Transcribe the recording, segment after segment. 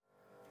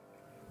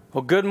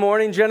Well, good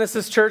morning,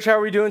 Genesis Church. How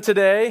are we doing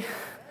today?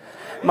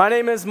 My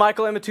name is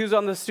Michael Amatuzzo.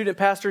 I'm the student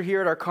pastor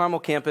here at our Carmel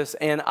campus,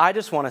 and I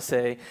just want to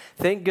say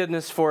thank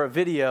goodness for a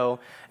video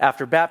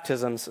after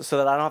baptisms so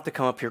that I don't have to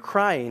come up here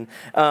crying.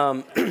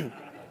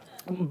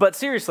 But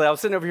seriously, I was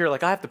sitting over here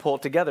like, I have to pull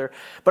it together.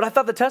 But I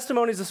thought the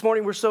testimonies this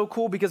morning were so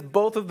cool because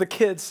both of the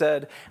kids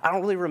said, I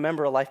don't really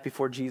remember a life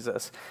before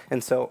Jesus.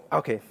 And so,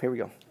 okay, here we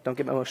go. Don't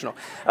get emotional.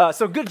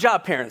 So good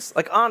job, parents.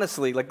 Like,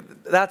 honestly,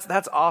 like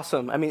that's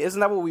awesome. I mean, isn't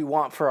that what we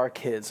want for our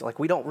kids? Like,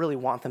 we don't really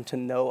want them to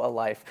know a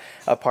life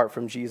apart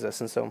from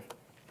Jesus. And so,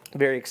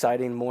 very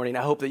exciting morning.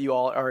 I hope that you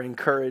all are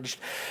encouraged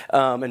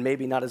and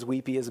maybe not as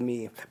weepy as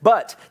me.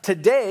 But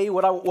today,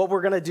 what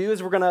we're going to do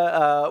is we're going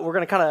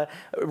to kind of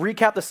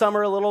recap the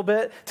summer a little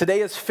bit.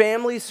 Today is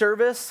family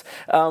service.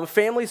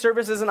 Family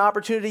service is an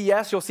opportunity.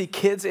 Yes, you'll see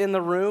kids in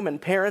the room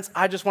and parents.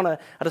 I just want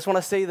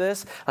to say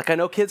this. Like, I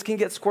know kids can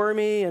get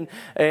squirmy and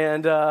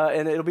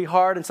it'll be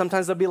hard and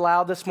sometimes they'll be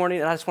loud this morning.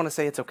 And I just want to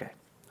say it's okay.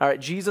 All right,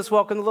 Jesus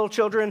welcomed the little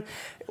children.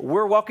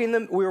 We're welcoming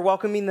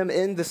them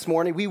in this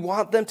morning. We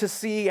want them to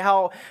see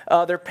how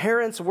their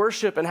parents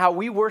worship and how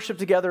we worship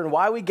together and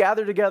why we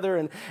gather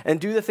together and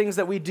do the things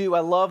that we do. I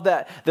love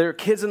that there are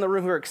kids in the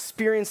room who are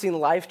experiencing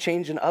life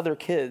change in other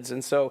kids.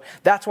 And so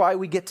that's why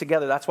we get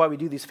together. That's why we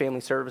do these family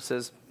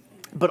services.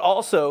 But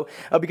also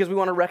because we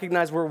want to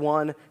recognize we're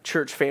one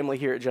church family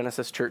here at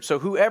Genesis Church. So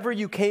whoever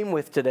you came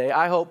with today,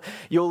 I hope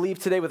you'll leave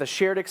today with a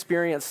shared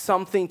experience,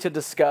 something to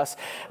discuss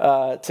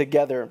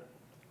together.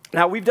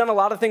 Now, we've done a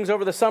lot of things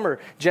over the summer.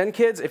 Gen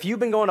Kids, if you've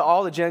been going to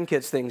all the Gen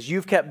Kids things,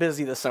 you've kept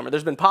busy this summer.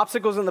 There's been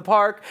popsicles in the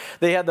park.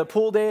 They had the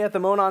pool day at the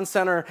Monon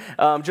Center.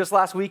 Just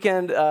last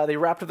weekend, they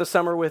wrapped up the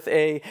summer with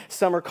a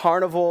summer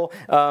carnival.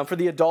 For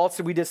the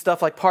adults, we did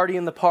stuff like party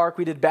in the park.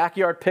 We did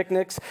backyard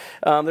picnics.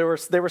 There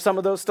were some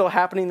of those still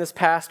happening this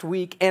past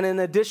week. And in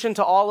addition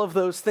to all of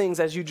those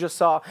things, as you just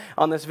saw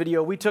on this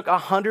video, we took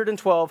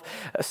 112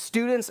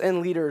 students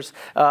and leaders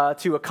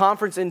to a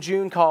conference in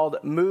June called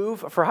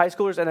Move for high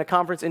schoolers and a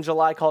conference in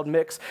July called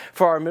Mix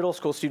for our middle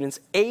school students.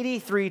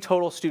 83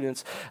 total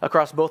students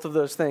across both of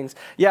those things.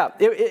 Yeah,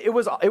 it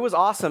was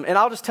awesome. And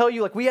I'll just tell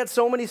you, like, we had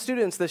so many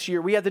students this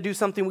year, we had to do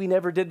something we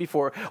never did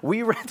before.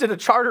 We rented a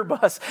charter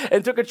bus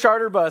and took a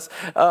charter bus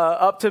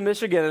up to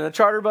Michigan and a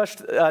charter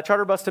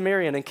bus to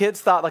Marion. And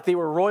kids thought like they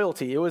were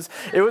royalty. But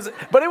it was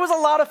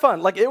a lot of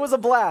fun. Like, it was a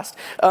blast.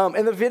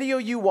 And the video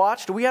you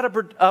watched, we had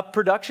a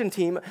production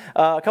team,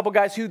 a couple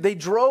guys who they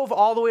drove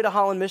all the way to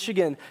Holland,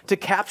 Michigan to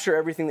capture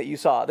everything that you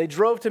saw. They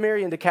drove to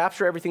Marion to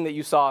capture everything that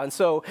you saw. And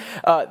so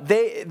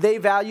they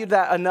valued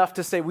that enough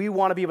to say, we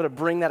want to be able to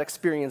bring that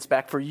experience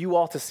back for you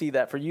all to see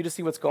that, for you to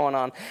see what's going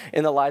on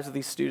in the lives of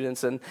these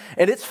students. And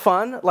it's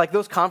fun. Like,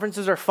 those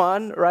conferences are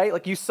fun, right?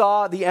 Like, you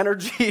saw the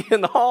energy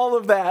and all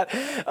of that.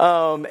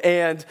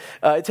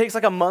 It takes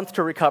like a month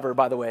to recover,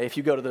 by the way, if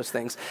you go to those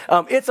things.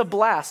 It's a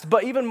blast.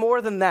 But even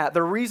more than that,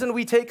 the reason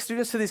we take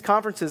students to these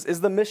conferences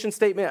is the mission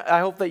statement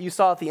I hope that you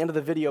saw at the end of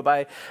the video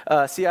by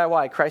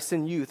CIY, Christ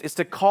in Youth, is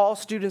to call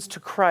students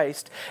to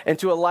Christ and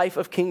to a life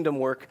of kingdom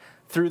work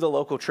through the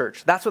local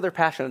church. That's what they're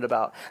passionate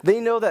about. They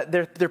know that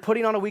they're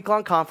putting on a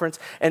week-long conference,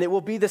 and it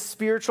will be the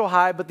spiritual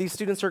high, but these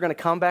students are going to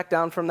come back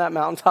down from that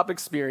mountaintop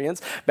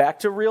experience back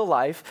to real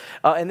life,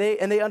 and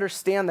they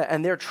understand that,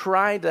 and they're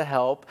trying to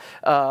help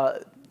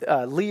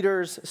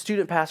leaders,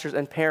 student pastors,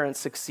 and parents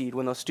succeed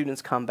when those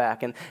students come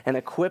back and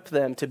equip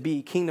them to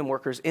be kingdom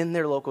workers in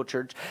their local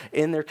church,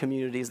 in their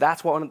communities.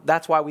 That's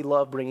why we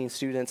love bringing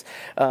students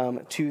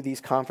to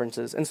these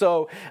conferences. And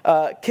so,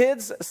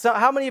 kids,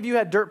 how many of you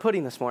had dirt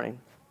pudding this morning?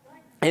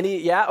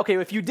 Yeah? Okay,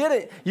 if you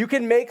didn't, you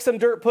can make some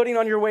dirt pudding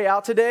on your way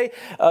out today.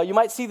 You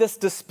might see this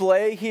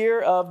display here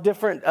of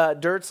different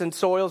dirts and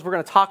soils. We're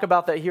going to talk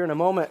about that here in a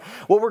moment.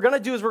 What we're going to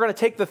do is we're going to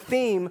take the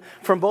theme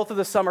from both of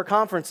the summer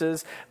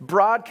conferences,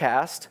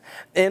 broadcast,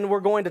 and we're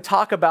going to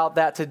talk about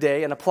that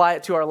today and apply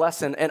it to our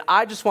lesson. And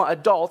I just want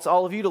adults,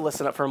 all of you, to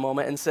listen up for a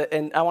moment.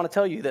 And I want to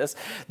tell you this.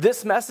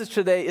 This message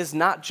today is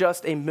not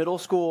just a middle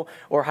school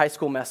or high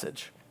school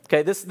message.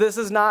 Okay, this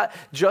is not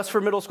just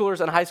for middle schoolers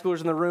and high schoolers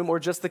in the room or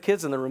just the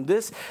kids in the room.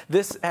 This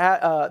is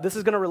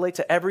going to relate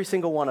to every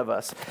single one of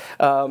us.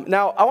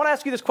 Now, I want to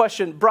ask you this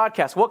question: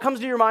 broadcast. What comes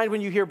to your mind when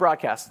you hear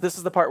broadcast? This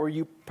is the part where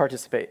you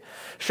participate.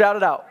 Shout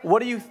it out.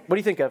 What do you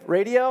think of?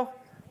 Radio?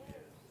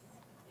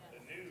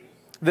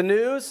 The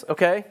news.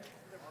 Okay.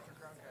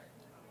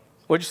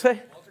 What'd you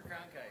say?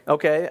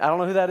 Okay, I don't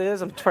know who that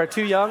is. I'm probably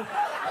too young.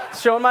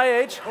 Showing my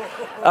age.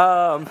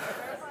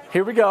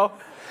 Here we go.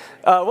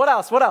 What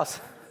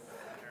else?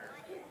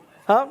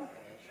 Huh?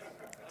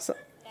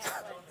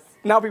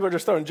 Now people are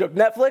just throwing jokes.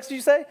 Netflix, did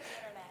you say?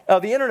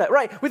 The internet,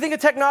 right. We think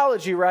of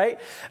technology, right?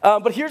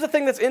 But here's the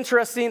thing that's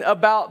interesting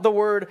about the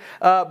word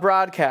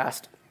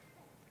broadcast.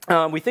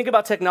 We think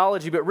about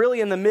technology, but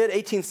really in the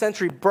mid-18th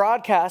century,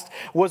 broadcast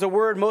was a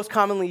word most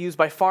commonly used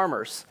by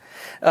farmers.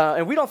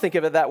 And we don't think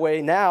of it that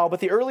way now,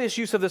 but the earliest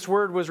use of this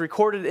word was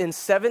recorded in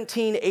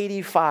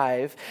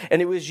 1785,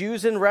 and it was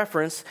used in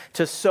reference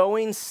to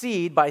sowing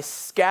seed by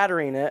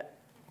scattering it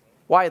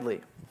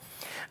widely.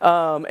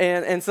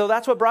 And so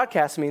that's what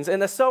broadcast means.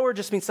 And a sower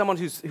just means someone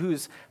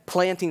who's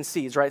planting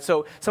seeds, right?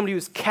 So somebody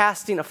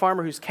a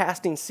farmer who's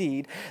casting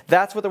seed.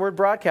 That's what the word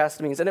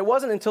broadcast means. And it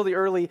wasn't until the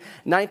early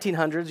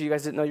 1900s, you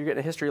guys didn't know you're getting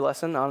a history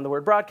lesson on the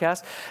word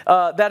broadcast,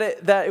 that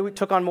it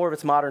took on more of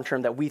its modern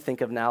term that we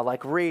think of now,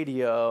 like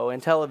radio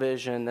and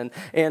television.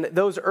 And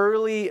those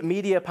early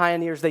media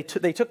pioneers, they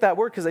took that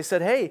word because they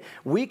said, hey,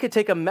 we could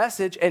take a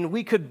message and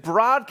we could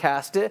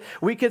broadcast it.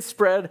 We could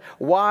spread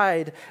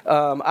wide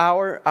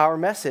our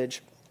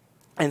message.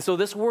 And so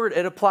this word,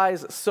 it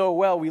applies so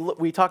well.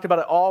 We talked about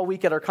it all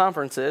week at our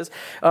conferences,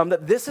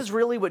 that this is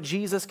really what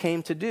Jesus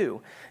came to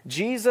do.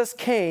 Jesus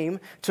came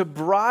to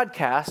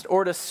broadcast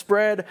or to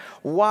spread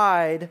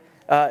wide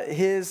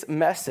his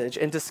message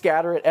and to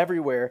scatter it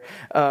everywhere.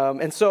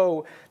 And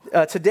so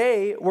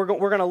today we're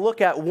going to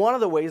look at one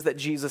of the ways that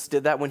Jesus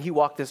did that when he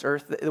walked this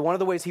earth. One of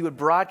the ways he would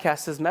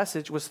broadcast his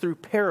message was through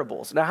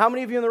parables. Now, how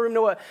many of you in the room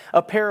know what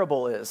a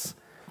parable is?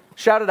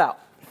 Shout it out.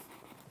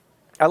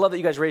 I love that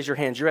you guys raised your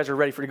hands. You guys are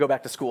ready to go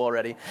back to school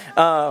already.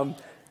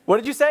 What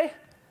did you say?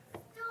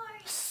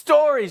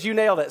 Stories, you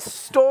nailed it.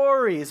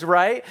 Stories,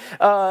 right?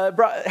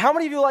 How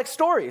many of you like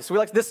stories? We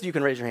like this. You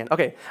can raise your hand.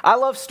 Okay, I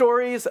love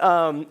stories.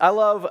 I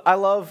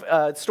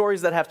love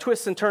stories that have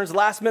twists and turns,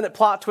 last-minute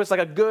plot twists,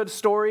 like a good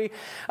story.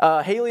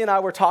 Haley and I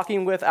were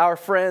talking with our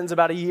friends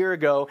about a year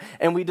ago,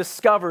 and we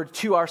discovered,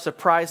 to our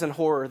surprise and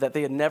horror, that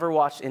they had never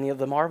watched any of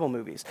the Marvel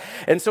movies.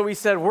 And so we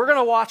said, we're going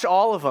to watch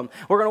all of them.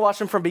 We're going to watch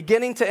them from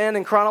beginning to end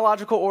in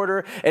chronological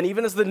order, and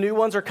even as the new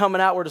ones are coming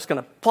out, we're just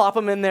going to plop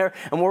them in there,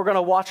 and we're going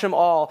to watch them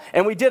all.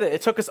 And we did it.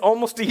 It took us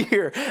almost a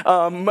year,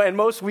 and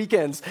most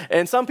weekends.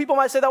 And some people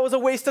might say that was a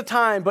waste of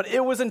time, but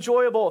it was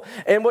enjoyable.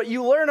 And what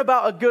you learn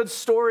about a good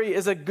story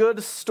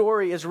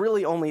is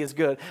really only as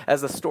good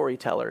as the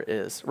storyteller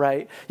is,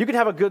 right? You can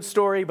have a good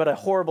story, but a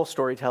horrible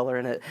storyteller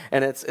in it,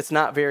 and it's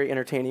not very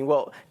entertaining.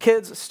 Well,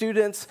 kids,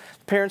 students,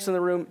 parents in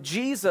the room,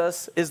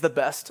 Jesus is the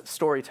best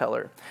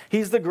storyteller.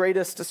 He's the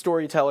greatest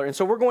storyteller. And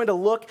so we're going to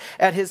look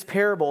at his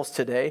parables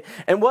today.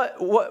 And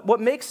what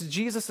makes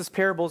Jesus'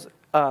 parables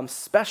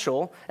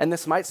special, and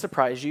this might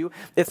surprise you,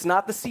 it's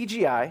not the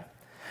CGI.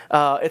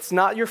 It's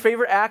not your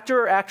favorite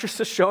actor or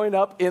actress showing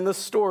up in the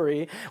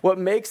story. What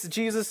makes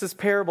Jesus'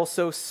 parable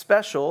so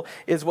special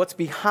is what's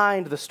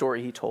behind the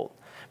story he told.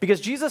 Because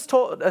Jesus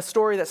told a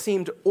story that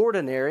seemed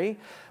ordinary,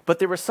 but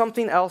there was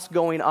something else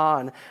going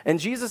on. And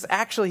Jesus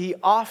he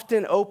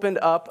often opened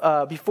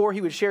up, before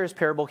he would share his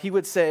parable, he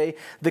would say,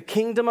 the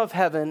kingdom of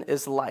heaven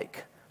is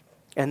like,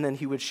 and then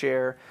he would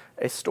share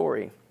a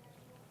story.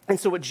 And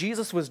so what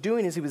Jesus was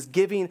doing is he was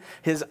giving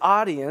his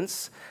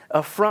audience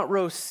a front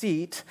row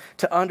seat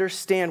to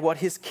understand what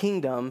his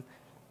kingdom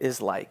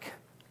is like.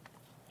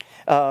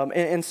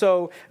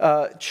 So,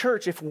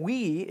 church, if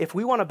we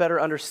want to better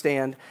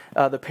understand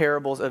the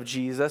parables of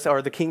Jesus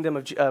or the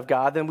kingdom of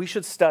God, then we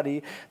should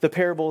study the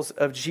parables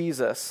of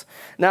Jesus.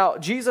 Now,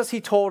 Jesus, he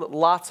told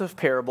lots of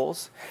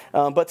parables,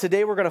 but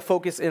today we're going to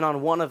focus in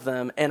on one of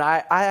them. And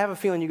I have a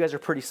feeling you guys are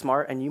pretty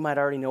smart, and you might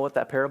already know what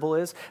that parable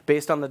is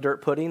based on the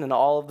dirt pudding and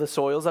all of the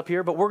soils up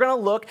here. But we're going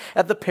to look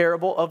at the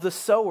parable of the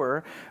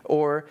sower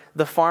or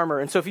the farmer.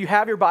 And so if you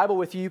have your Bible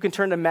with you, you can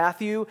turn to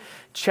Matthew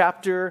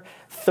chapter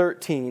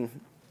 13.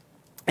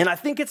 And I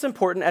think it's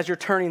important as you're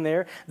turning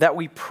there that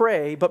we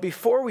pray. But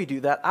before we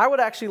do that, I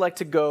would actually like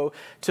to go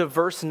to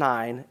verse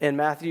 9 in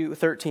Matthew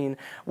 13,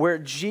 where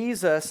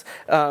Jesus,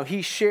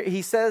 he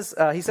says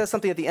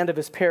something at the end of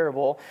his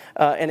parable,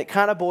 and it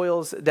kind of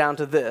boils down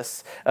to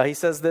this. He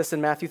says this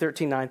in Matthew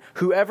 13:9,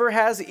 whoever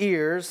has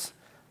ears,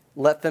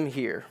 let them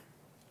hear.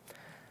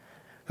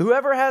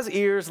 Whoever has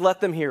ears,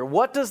 let them hear.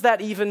 What does that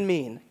even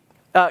mean?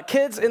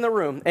 Kids in the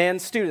room and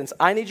students,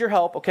 I need your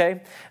help, okay?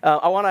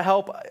 I want to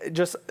help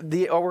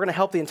we're going to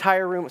help the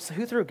entire room. So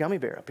who threw a gummy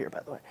bear up here,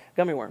 by the way?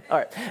 Gummy worm. All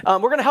right.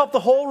 We're going to help the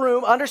whole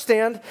room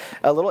understand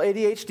a little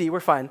ADHD.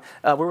 We're fine.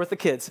 We're with the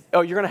kids.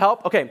 Oh, you're going to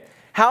help? Okay.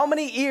 How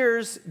many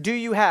ears do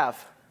you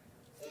have?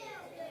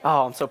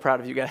 Oh, I'm so proud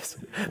of you guys.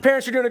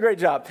 Parents, you're doing a great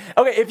job.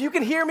 Okay, if you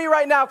can hear me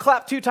right now,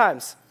 clap 2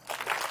 times.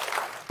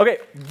 Okay,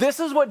 this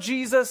is what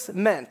Jesus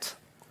meant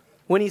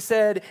when he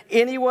said,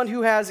 anyone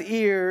who has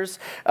ears,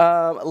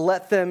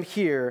 let them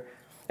hear.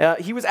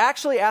 He was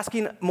actually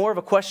asking more of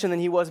a question than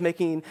he was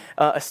making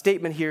a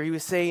statement here. He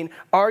was saying,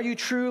 are you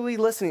truly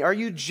listening? Are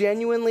you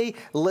genuinely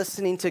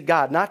listening to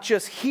God? Not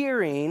just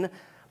hearing,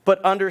 but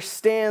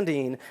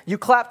understanding. You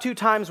clap 2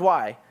 times.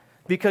 Why?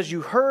 Because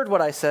you heard what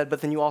I said,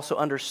 but then you also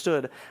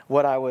understood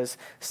what I was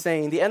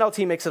saying. The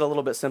NLT makes it a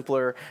little bit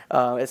simpler.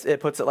 It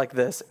puts it like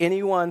this.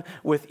 Anyone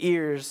with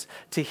ears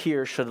to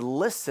hear should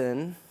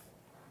listen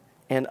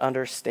and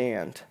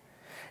understand.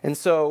 And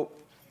so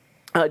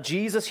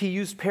Jesus, he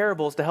used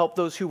parables to help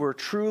those who were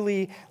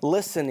truly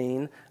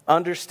listening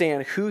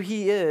understand who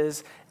he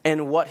is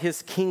and what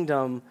his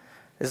kingdom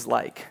is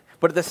like.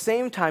 But at the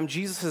same time,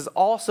 Jesus is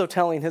also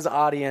telling his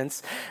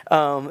audience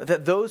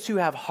that those who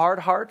have hard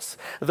hearts,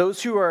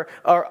 those who are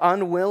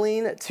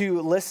unwilling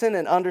to listen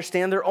and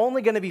understand, they're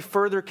only going to be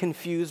further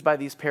confused by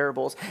these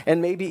parables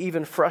and maybe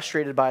even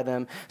frustrated by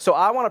them. So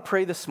I want to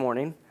pray this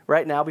morning.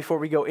 right now, before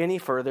we go any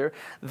further,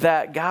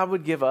 that God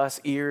would give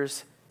us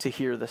ears to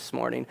hear this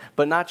morning,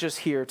 but not just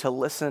hear, to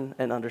listen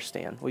and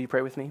understand. Will you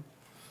pray with me?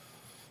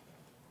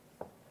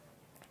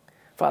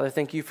 Father,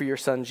 thank you for your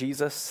son,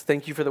 Jesus.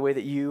 Thank you for the way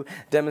that you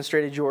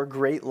demonstrated your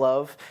great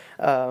love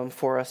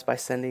for us by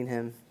sending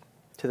him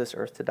to this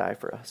earth to die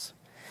for us.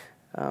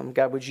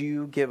 God, would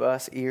you give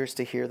us ears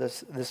to hear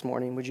this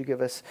morning? Would you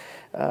give us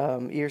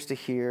ears to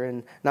hear,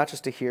 and not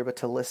just to hear, but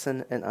to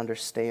listen and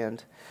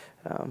understand?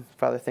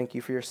 Father, thank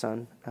you for your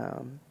son.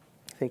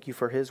 Thank you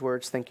for his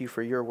words. Thank you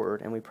for your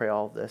word. And we pray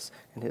all of this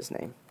in his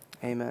name.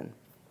 Amen.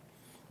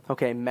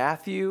 Okay,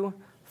 Matthew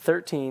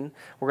 13.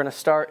 We're going to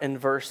start in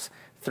verse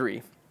 3.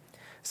 It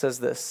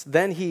says this: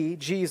 Then he,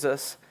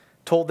 Jesus,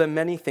 told them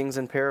many things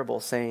in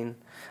parables, saying,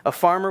 A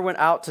farmer went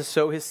out to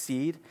sow his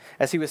seed.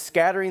 As he was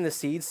scattering the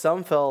seed,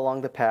 some fell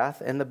along the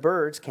path, and the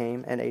birds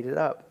came and ate it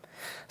up.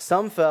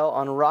 Some fell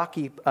on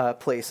rocky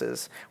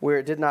places where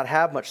it did not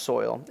have much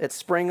soil. It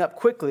sprang up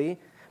quickly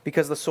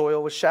because the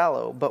soil was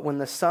shallow. But when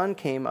the sun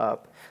came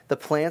up, the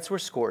plants were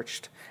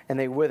scorched, and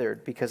they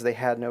withered because they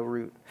had no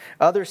root.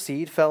 Other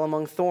seed fell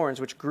among thorns,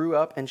 which grew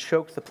up and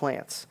choked the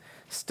plants.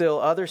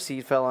 Still other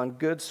seed fell on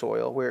good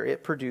soil, where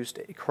it produced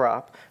a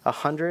crop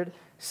 100,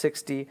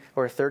 60,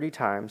 or 30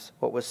 times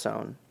what was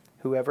sown.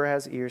 Whoever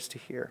has ears to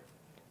hear,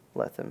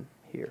 let them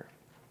hear.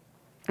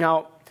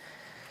 Now,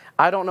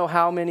 I don't know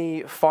how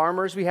many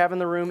farmers we have in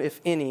the room, if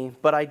any,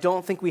 but I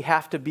don't think we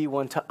have to be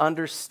one to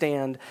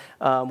understand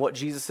what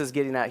Jesus is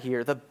getting at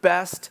here. The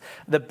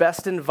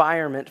best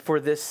environment for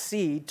this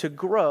seed to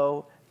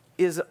grow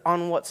is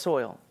on what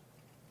soil?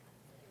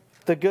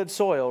 The good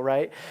soil,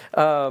 right?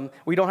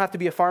 We don't have to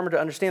be a farmer to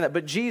understand that.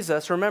 But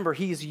Jesus, remember,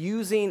 he's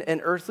using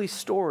an earthly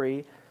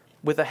story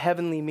with a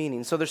heavenly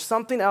meaning. So there's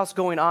something else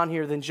going on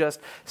here than just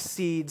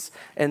seeds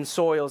and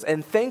soils.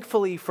 And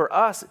thankfully for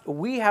us,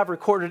 we have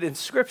recorded in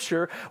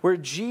Scripture where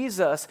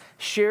Jesus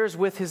shares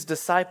with his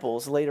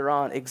disciples later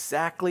on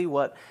exactly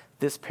what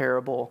this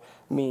parable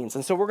means.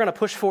 And so we're going to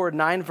push forward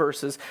 9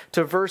 verses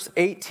to verse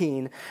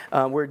 18,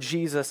 where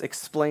Jesus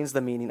explains the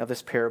meaning of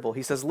this parable.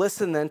 He says,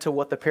 Listen then to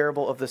what the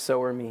parable of the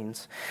sower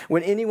means.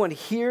 When anyone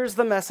hears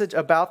the message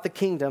about the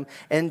kingdom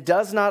and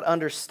does not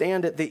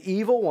understand it, the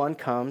evil one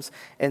comes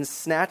and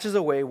snatches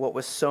away what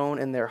was sown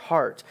in their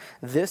heart.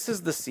 This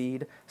is the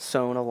seed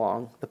sown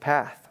along the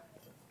path.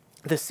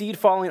 The seed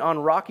falling on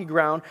rocky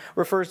ground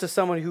refers to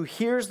someone who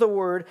hears the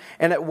word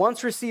and at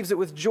once receives it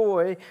with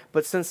joy,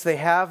 but since they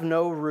have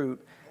no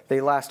root,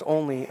 they last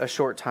only a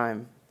short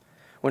time.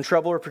 When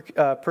trouble or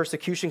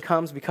persecution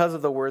comes because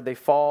of the word, they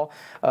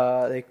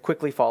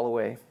quickly fall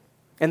away.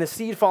 And the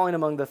seed falling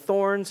among the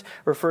thorns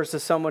refers to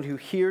someone who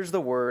hears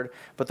the word,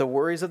 but the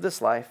worries of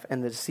this life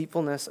and the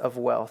deceitfulness of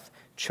wealth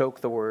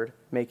choke the word,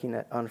 making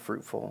it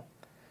unfruitful.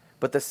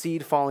 But the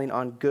seed falling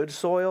on good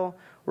soil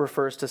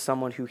refers to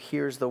someone who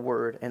hears the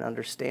word and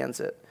understands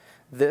it.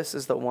 This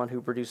is the one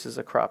who produces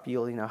a crop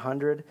yielding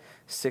 100,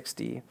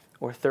 60,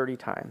 or 30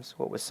 times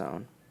what was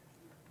sown.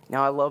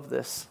 Now I love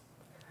this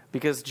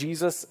because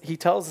Jesus, he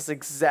tells us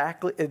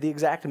exactly the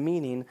exact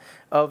meaning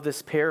of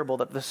this parable,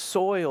 that the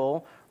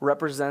soil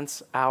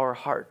represents our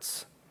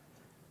hearts.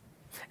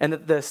 And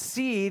that the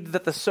seed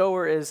that the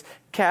sower is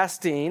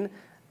casting,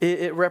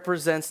 it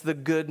represents the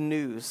good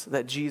news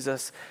that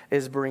Jesus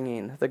is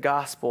bringing, the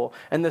gospel.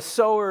 And the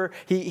sower,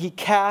 he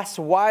casts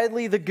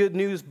widely the good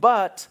news,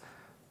 but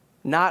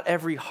not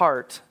every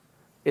heart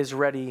is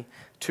ready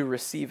to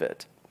receive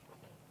it.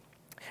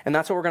 And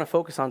that's what we're going to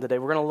focus on today.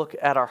 We're going to look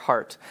at our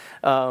heart.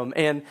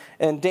 And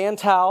Dan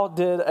Tao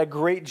did a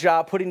great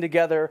job putting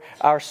together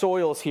our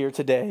soils here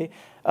today.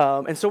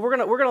 And so we're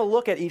gonna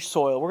look at each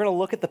soil. We're gonna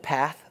look at the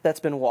path that's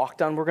been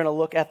walked on. We're gonna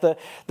look at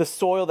the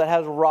soil that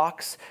has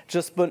rocks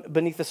just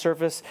beneath the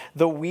surface,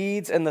 the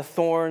weeds and the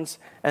thorns,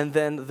 and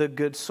then the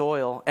good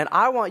soil. And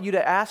I want you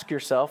to ask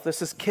yourself,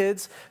 this is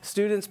kids,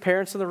 students,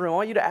 parents in the room, I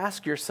want you to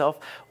ask yourself,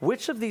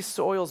 which of these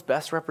soils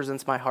best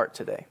represents my heart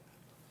today?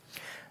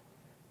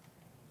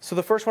 So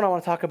the first one I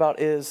want to talk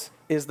about is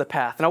the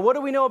path. Now, what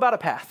do we know about a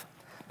path?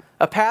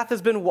 A path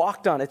has been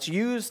walked on. It's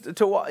used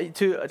to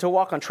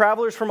walk on.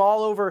 Travelers from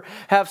all over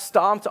have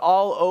stomped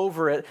all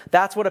over it.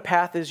 That's what a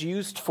path is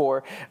used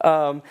for.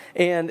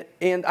 And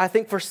I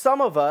think for some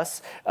of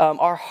us,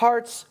 our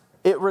hearts,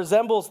 it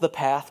resembles the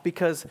path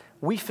because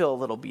we feel a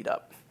little beat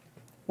up.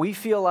 We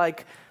feel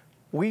like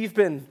we've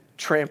been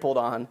trampled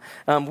on.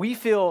 We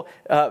feel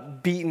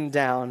beaten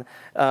down.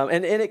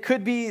 And it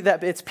could be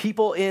that it's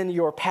people in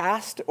your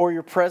past or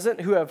your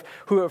present who have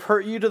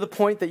hurt you to the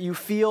point that you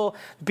feel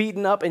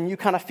beaten up and you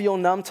kind of feel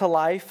numb to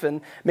life. And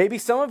maybe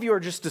some of you are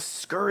just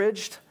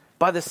discouraged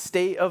by the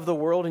state of the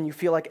world and you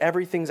feel like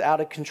everything's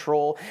out of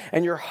control.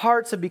 And your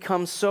hearts have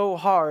become so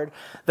hard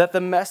that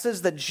the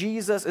message that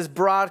Jesus is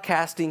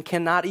broadcasting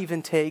cannot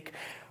even take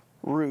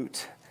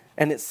root.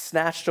 And it's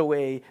snatched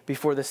away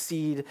before the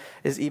seed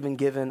is even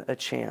given a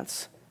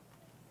chance.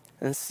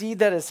 And seed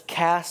that is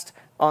cast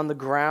on the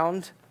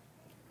ground,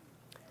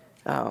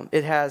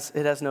 it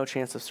has no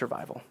chance of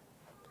survival.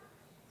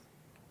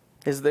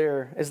 Is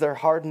there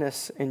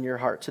hardness in your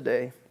heart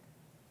today?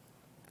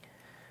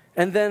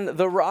 And then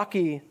the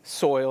rocky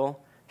soil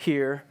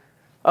here,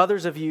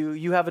 others of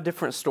you have a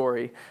different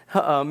story.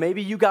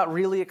 Maybe you got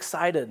really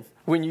excited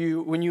when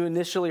you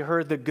initially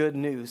heard the good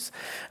news.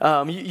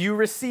 You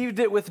received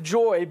it with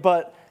joy,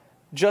 but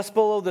just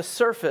below the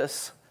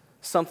surface,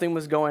 something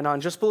was going on.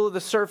 Just below the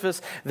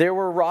surface, there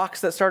were rocks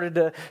that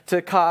started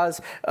to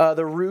cause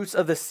the roots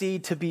of the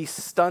seed to be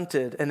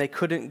stunted, and they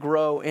couldn't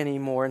grow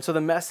anymore. And so the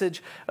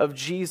message of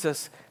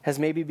Jesus has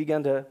maybe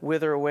begun to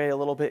wither away a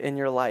little bit in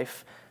your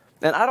life.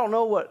 And I don't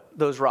know what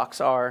those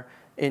rocks are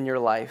in your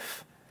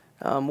life.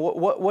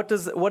 What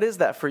is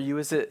that for you?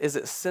 Is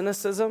it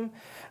cynicism?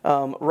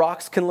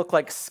 Rocks can look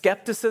like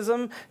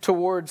skepticism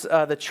towards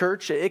the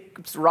church.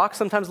 Rocks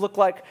sometimes look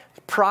like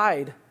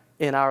pride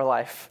in our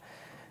life.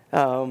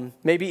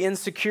 Maybe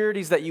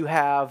insecurities that you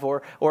have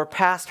or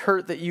past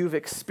hurt that you've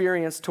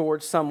experienced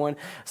towards someone.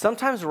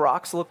 Sometimes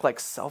rocks look like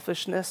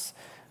selfishness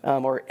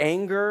or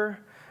anger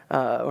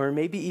or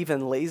maybe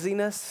even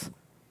laziness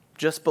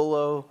just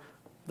below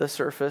the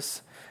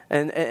surface.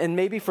 And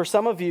maybe for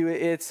some of you,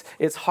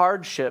 it's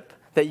hardship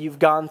that you've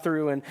gone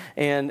through,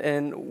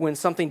 and when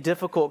something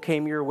difficult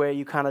came your way,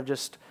 you kind of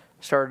just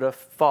started to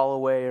fall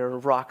away, or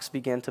rocks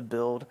began to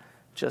build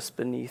just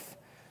beneath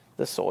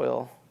the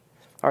soil.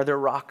 Are there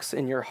rocks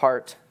in your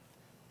heart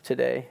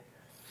today?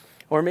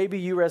 Or maybe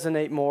you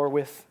resonate more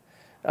with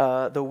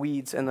the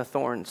weeds and the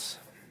thorns.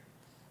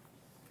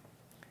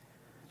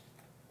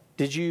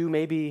 Did you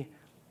maybe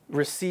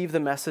receive the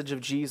message of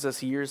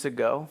Jesus years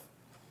ago?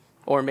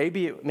 Or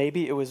maybe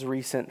it was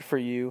recent for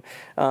you,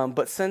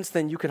 but since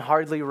then you can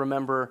hardly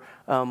remember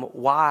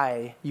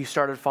why you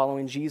started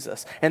following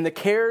Jesus. And the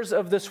cares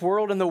of this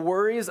world and the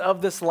worries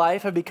of this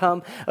life have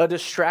become a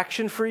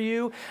distraction for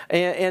you.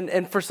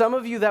 And for some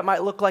of you, that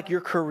might look like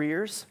your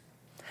careers.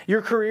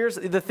 Your careers,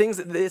 the things,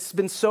 it's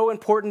been so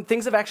important.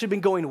 Things have actually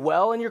been going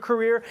well in your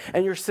career,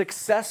 and you're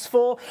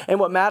successful, and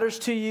what matters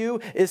to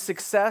you is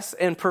success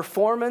and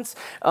performance,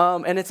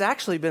 and it's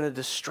actually been a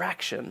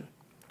distraction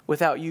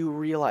without you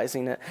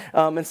realizing it.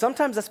 And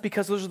sometimes that's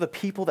because those are the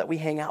people that we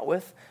hang out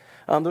with.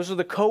 Those are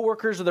the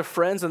coworkers or the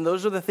friends, and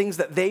those are the things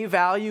that they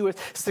value as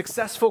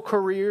successful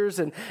careers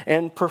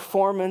and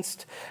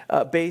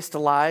performance-based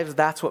lives.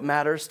 That's what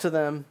matters to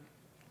them.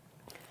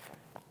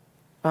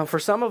 For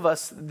some of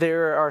us,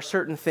 there are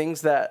certain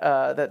things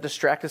that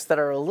distract us that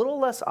are a little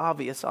less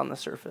obvious on the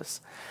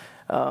surface.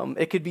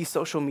 It could be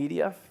social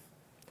media.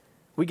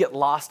 We get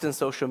lost in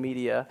social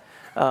media.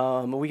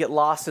 We get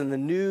lost in the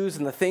news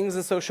and the things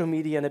in social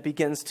media, and it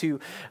begins to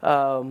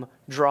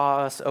draw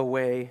us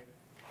away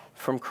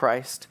from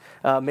Christ.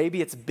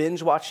 Maybe it's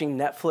binge watching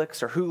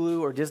Netflix or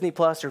Hulu or Disney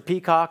Plus or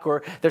Peacock,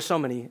 or there's so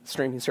many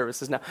streaming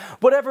services now.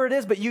 Whatever it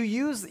is, but you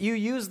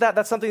use that.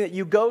 That's something that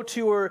you go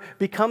to or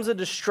becomes a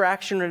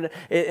distraction,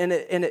 and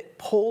it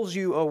pulls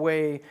you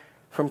away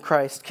from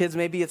Christ. Kids,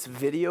 maybe it's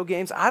video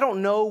games. I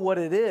don't know what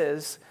it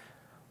is.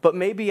 But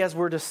maybe as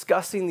we're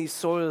discussing these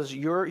soils,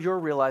 you're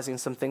realizing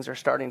some things are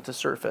starting to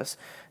surface.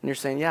 And you're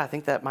saying, yeah, I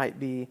think that might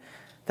be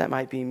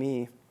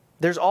me.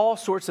 There's all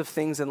sorts of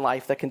things in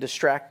life that can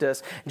distract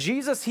us.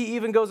 Jesus, he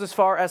even goes as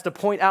far as to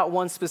point out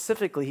one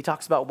specifically. He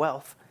talks about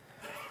wealth.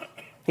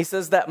 He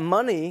says that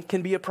money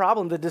can be a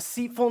problem. The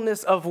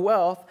deceitfulness of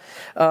wealth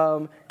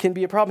can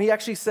be a problem. He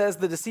actually says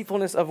the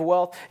deceitfulness of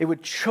wealth, it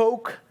would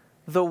choke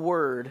the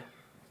word,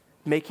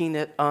 making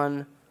it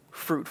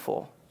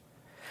unfruitful.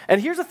 And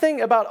here's the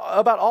thing about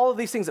all of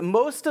these things.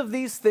 Most of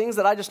these things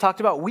that I just talked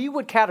about, we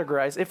would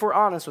categorize, if we're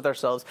honest with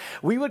ourselves,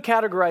 we would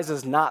categorize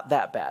as not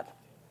that bad.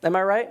 Am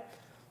I right?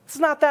 It's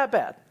not that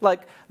bad.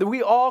 Like,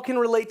 we all can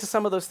relate to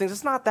some of those things.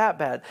 It's not that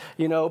bad.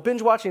 You know,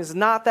 binge watching is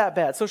not that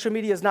bad. Social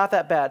media is not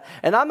that bad.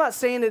 And I'm not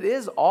saying it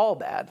is all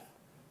bad.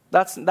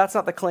 That's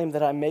not the claim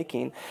that I'm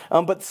making.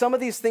 But some of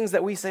these things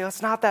that we say, oh,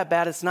 it's not that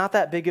bad, it's not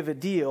that big of a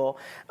deal,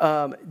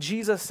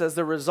 Jesus says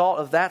the result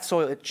of that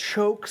soil, it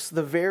chokes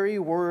the very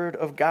word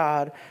of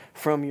God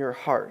from your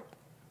heart.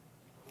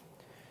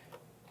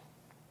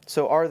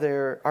 So are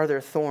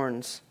there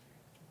thorns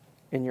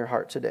in your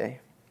heart today?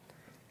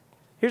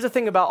 Here's the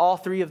thing about all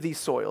three of these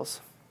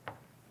soils.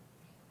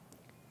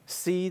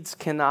 Seeds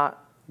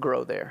cannot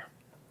grow there.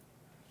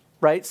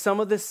 Right? Some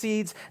of the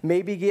seeds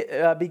maybe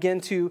begin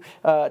to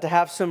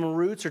have some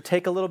roots or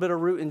take a little bit of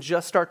root and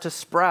just start to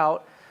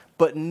sprout,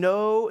 but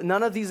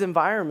none of these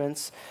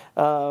environments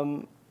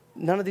will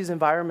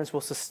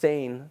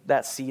sustain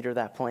that seed or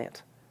that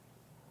plant.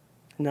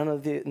 None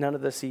of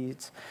the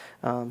seeds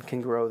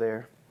can grow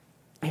there.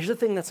 Here's the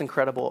thing that's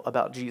incredible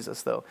about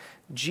Jesus, though.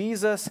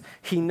 Jesus,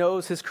 he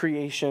knows his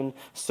creation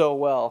so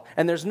well.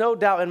 And there's no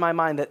doubt in my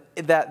mind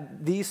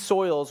that these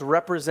soils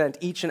represent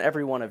each and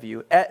every one of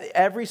you.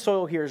 Every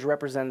soil here is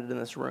represented in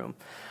this room.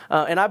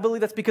 And I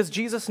believe that's because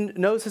Jesus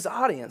knows his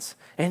audience.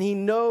 And he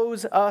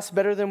knows us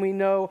better than we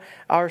know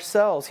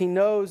ourselves. He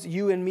knows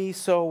you and me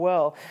so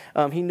well.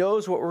 He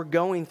knows what we're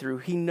going through.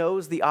 He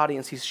knows the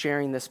audience he's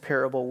sharing this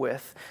parable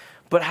with.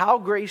 But how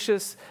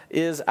gracious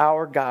is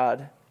our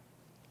God?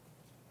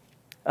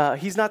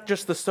 He's not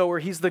just the sower,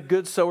 he's the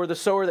good sower, the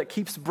sower that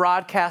keeps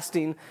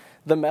broadcasting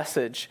the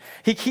message.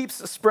 He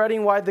keeps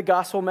spreading wide the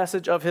gospel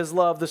message of his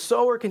love. The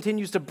sower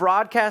continues to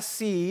broadcast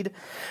seed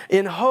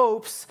in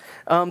hopes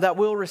that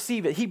we'll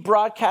receive it. He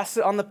broadcasts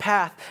it on the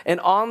path and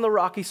on the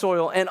rocky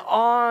soil and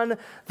on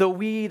the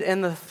weed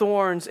and the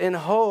thorns in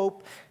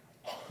hope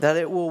that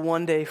it will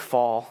one day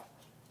fall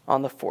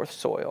on the fourth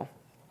soil,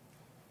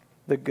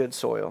 the good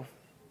soil.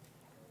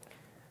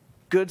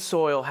 Good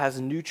soil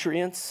has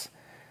nutrients.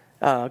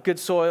 Good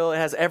soil, it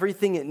has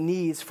everything it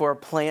needs for a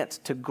plant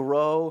to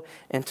grow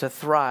and to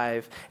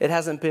thrive. It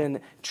hasn't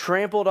been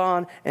trampled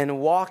on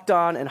and walked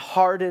on and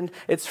hardened.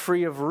 It's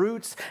free of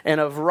roots and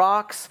of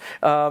rocks,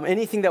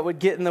 anything that would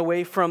get in the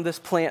way from this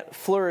plant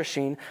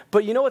flourishing.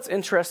 But you know what's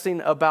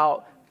interesting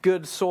about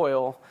good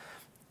soil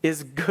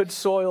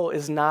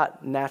is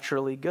not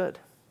naturally good.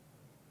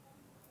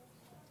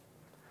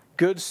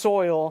 Good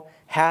soil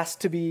has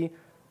to be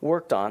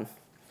worked on.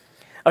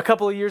 A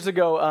couple of years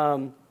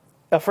ago,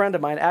 a friend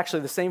of mine, actually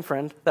the same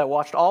friend that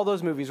watched all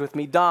those movies with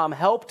me, Dom,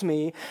 helped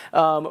me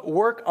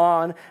work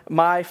on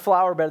my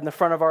flower bed in the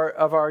front of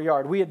our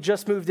yard. We had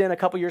just moved in a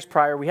couple years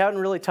prior. We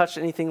hadn't really touched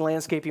anything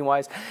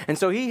landscaping-wise. And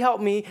so he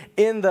helped me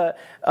in the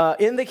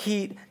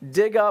heat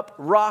dig up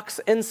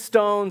rocks and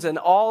stones and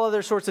all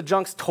other sorts of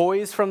junks,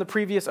 toys from the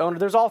previous owner.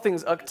 There's all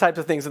types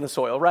of things in the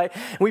soil, right?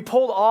 And we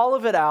pulled all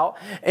of it out,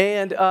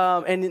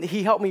 and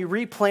he helped me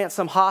replant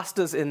some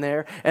hostas in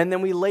there, and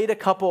then we laid a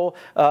couple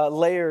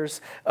layers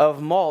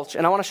of mulch.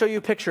 And I want to show you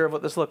a picture of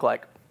what this looked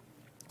like.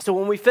 So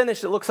when we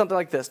finished, it looked something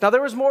like this. Now,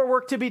 there was more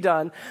work to be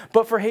done,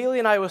 but for Haley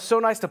and I, it was so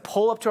nice to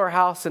pull up to our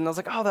house, and I was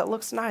like, oh, that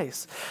looks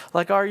nice.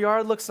 Like, our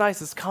yard looks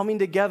nice. It's coming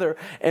together,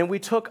 and we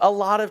took a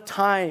lot of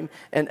time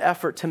and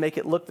effort to make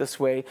it look this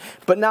way.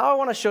 But now I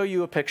want to show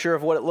you a picture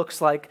of what it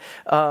looks like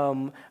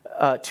 2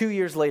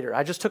 years later.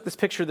 I just took this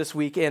picture this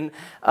week, and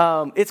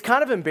it's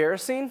kind of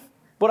embarrassing.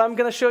 What I'm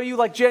going to show you,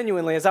 like,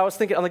 genuinely, as I was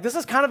thinking, I'm like, this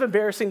is kind of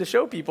embarrassing to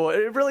show people.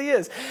 It really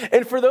is.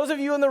 And for those of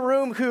you in the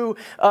room who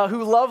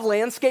love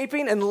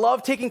landscaping and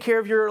love taking care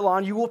of your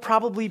lawn, you will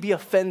probably be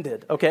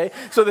offended, okay?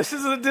 So this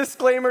is a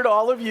disclaimer to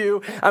all of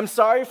you. I'm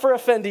sorry for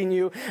offending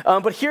you,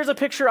 but here's a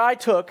picture I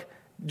took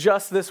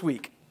just this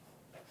week.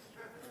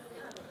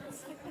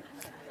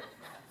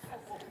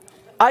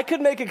 I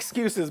could make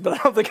excuses, but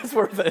I don't think it's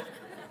worth it.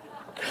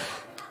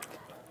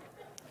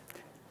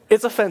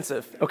 It's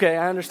offensive, okay?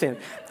 I understand.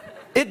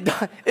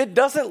 It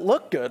doesn't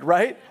look good,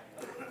 right?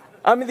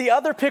 I mean, the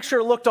other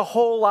picture looked a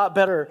whole lot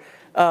better.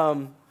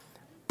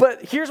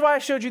 But here's why I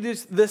showed you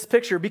this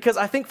picture, because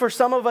I think for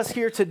some of us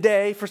here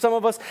today, for some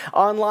of us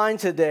online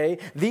today,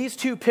 these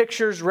two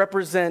pictures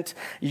represent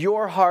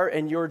your heart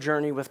and your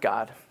journey with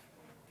God.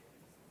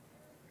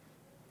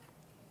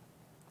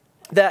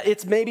 That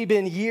it's maybe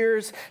been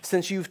years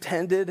since you've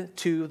tended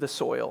to the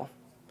soil.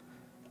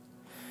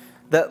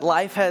 That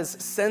life has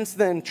since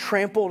then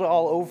trampled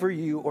all over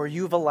you, or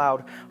you've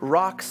allowed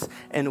rocks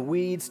and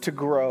weeds to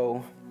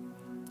grow,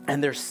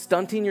 and they're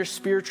stunting your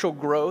spiritual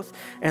growth,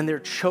 and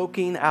they're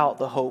choking out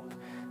the hope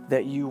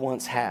that you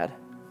once had.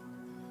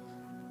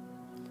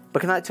 But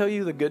can I tell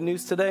you the good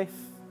news today?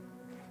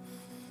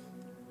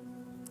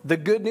 The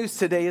good news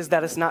today is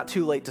that it's not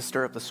too late to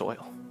stir up the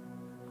soil.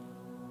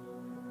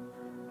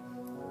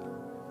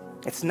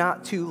 It's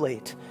not too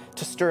late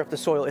to stir up the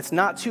soil. It's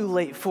not too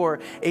late for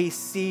a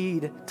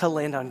seed to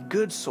land on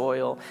good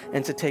soil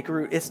and to take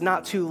root. It's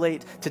not too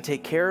late to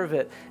take care of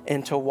it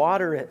and to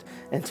water it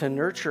and to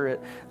nurture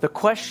it. The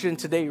question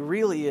today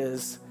really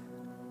is,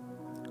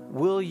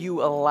 will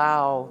you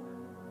allow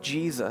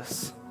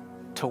Jesus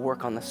to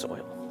work on the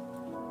soil?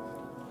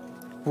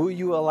 Will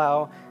you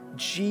allow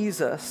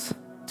Jesus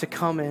to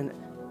come in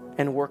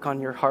and work on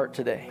your heart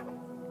today?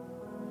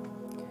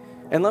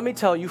 And let me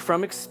tell you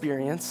from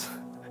experience,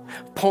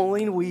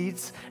 pulling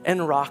weeds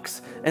and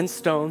rocks and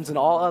stones and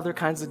all other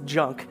kinds of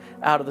junk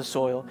out of the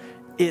soil,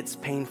 it's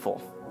painful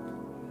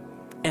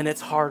and it's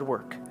hard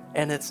work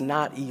and it's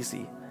not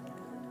easy.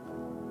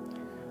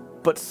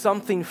 But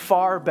something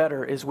far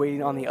better is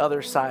waiting on the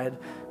other side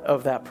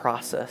of that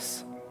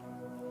process.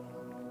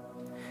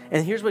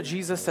 And here's what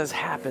Jesus says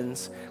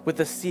happens with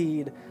the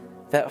seed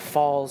that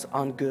falls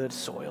on good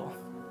soil.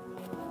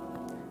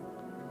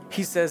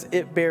 He says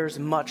it bears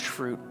much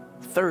fruit,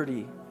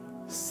 30,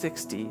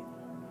 60,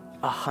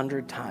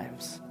 100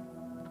 times.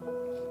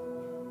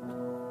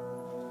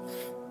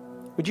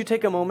 Would you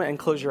take a moment and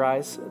close your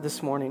eyes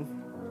this morning?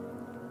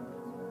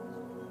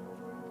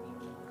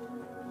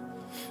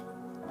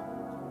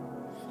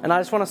 And I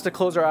just want us to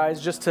close our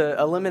eyes just to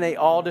eliminate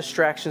all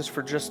distractions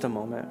for just a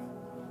moment.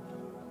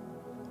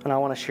 And I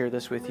want to share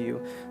this with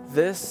you.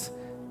 This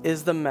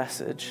is the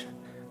message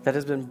that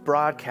has been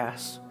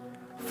broadcast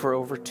for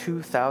over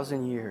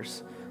 2,000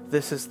 years.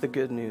 This is the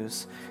good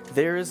news.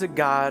 There is a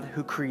God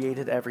who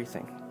created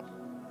everything.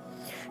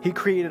 He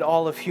created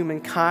all of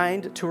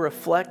humankind to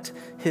reflect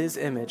his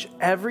image.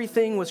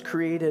 Everything was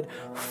created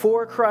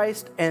for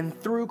Christ and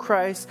through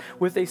Christ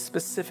with a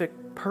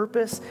specific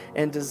purpose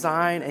and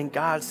design, and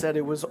God said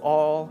it was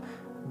all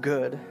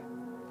good.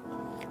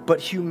 But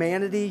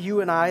humanity,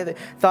 you and I, they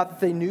thought that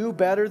they knew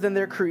better than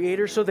their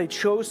Creator, so they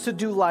chose to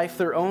do life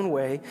their own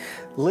way.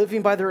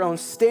 Living by their own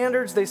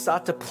standards, they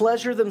sought to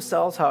pleasure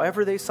themselves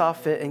however they saw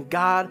fit, and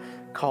God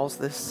calls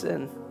this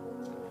sin.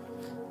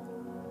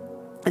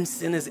 And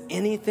sin is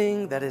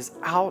anything that is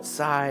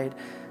outside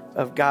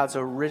of God's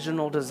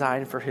original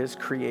design for his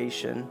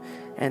creation.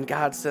 And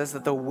God says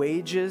that the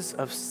wages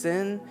of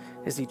sin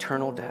is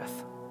eternal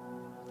death.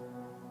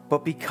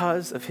 But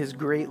because of his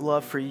great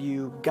love for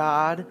you,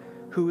 God,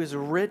 who is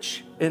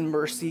rich in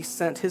mercy,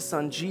 sent his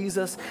son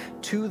Jesus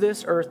to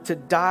this earth to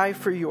die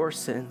for your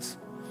sins.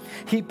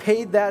 He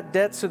paid that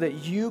debt so that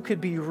you could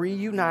be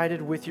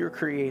reunited with your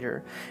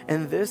Creator.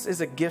 And this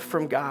is a gift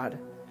from God.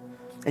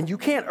 And you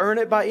can't earn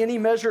it by any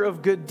measure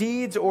of good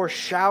deeds or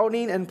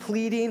shouting and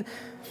pleading.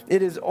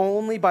 It is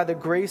only by the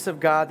grace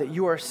of God that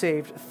you are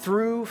saved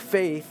through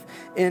faith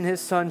in his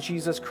Son,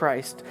 Jesus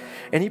Christ.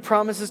 And he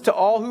promises to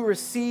all who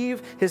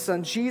receive his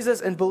Son, Jesus,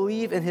 and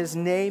believe in his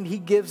name, he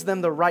gives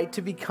them the right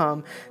to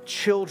become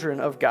children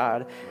of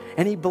God.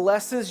 And he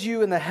blesses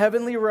you in the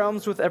heavenly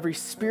realms with every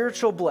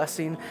spiritual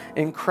blessing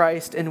in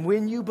Christ. And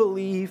when you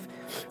believe,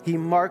 he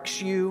marks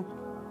you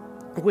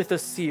with a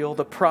seal,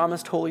 the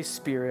promised Holy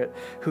Spirit,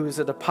 who is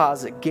a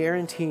deposit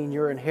guaranteeing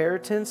your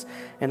inheritance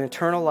and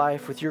eternal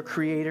life with your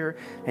Creator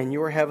and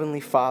your Heavenly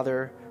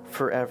Father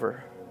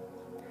forever.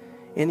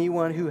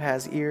 Anyone who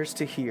has ears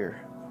to hear,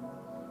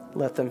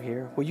 let them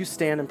hear. Will you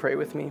stand and pray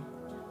with me?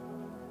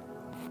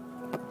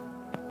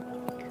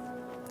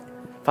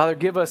 Father,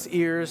 give us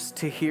ears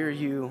to hear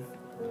you,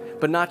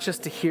 but not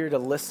just to hear, to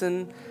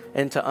listen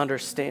and to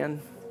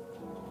understand.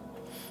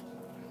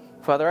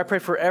 Father, I pray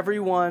for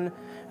everyone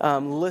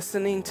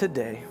listening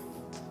today,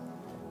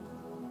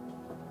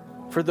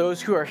 for those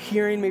who are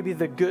hearing maybe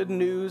the good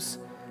news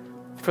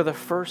for the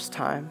first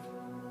time,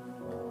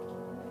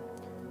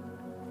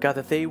 God,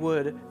 that they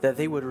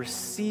would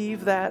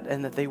receive that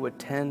and that they would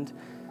tend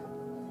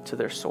to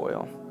their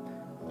soil.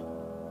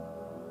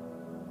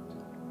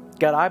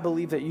 God, I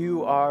believe that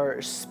you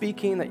are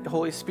speaking, that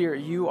Holy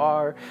Spirit, you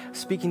are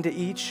speaking to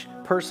each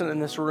person in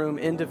this room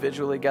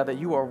individually, God, that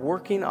you are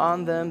working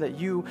on them, that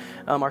you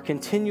are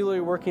continually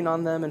working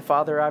on them. And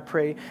Father, I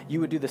pray you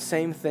would do the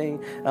same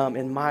thing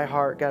in my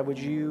heart. God, would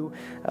you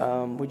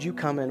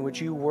come in? Would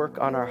you work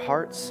on our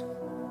hearts?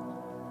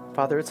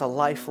 Father, it's a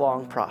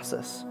lifelong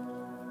process.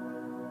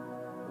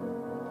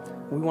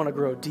 We want to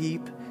grow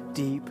deep,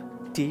 deep,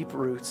 deep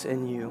roots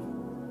in you.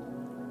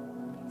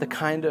 The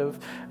kind of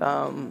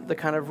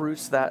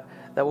roots that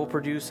will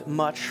produce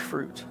much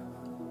fruit.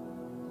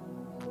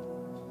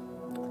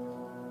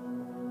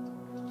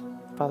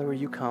 Father, will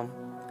you come?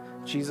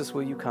 Jesus,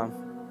 will you come?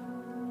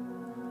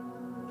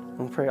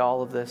 And we pray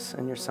all of this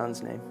in your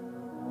Son's name.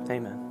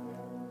 Amen.